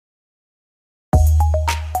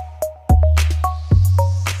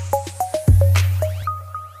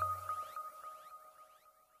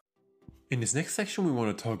In this next section, we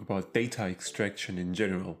want to talk about data extraction in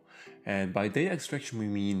general. And by data extraction, we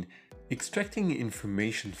mean extracting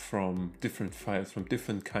information from different files, from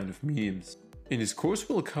different kind of mediums. In this course,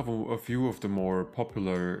 we'll cover a few of the more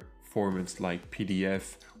popular formats like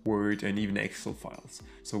PDF, Word, and even Excel files.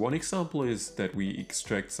 So one example is that we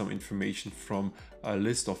extract some information from a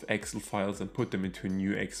list of Excel files and put them into a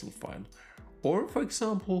new Excel file. Or, for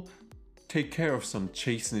example, take care of some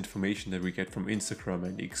JSON information that we get from Instagram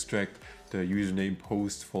and extract the username,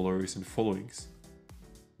 post, followers, and followings.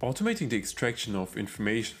 Automating the extraction of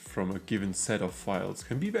information from a given set of files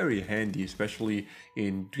can be very handy, especially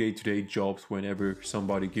in day-to-day jobs whenever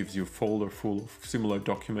somebody gives you a folder full of similar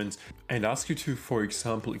documents and asks you to, for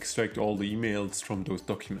example, extract all the emails from those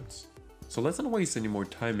documents. So let's not waste any more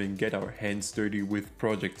time and get our hands dirty with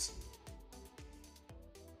projects.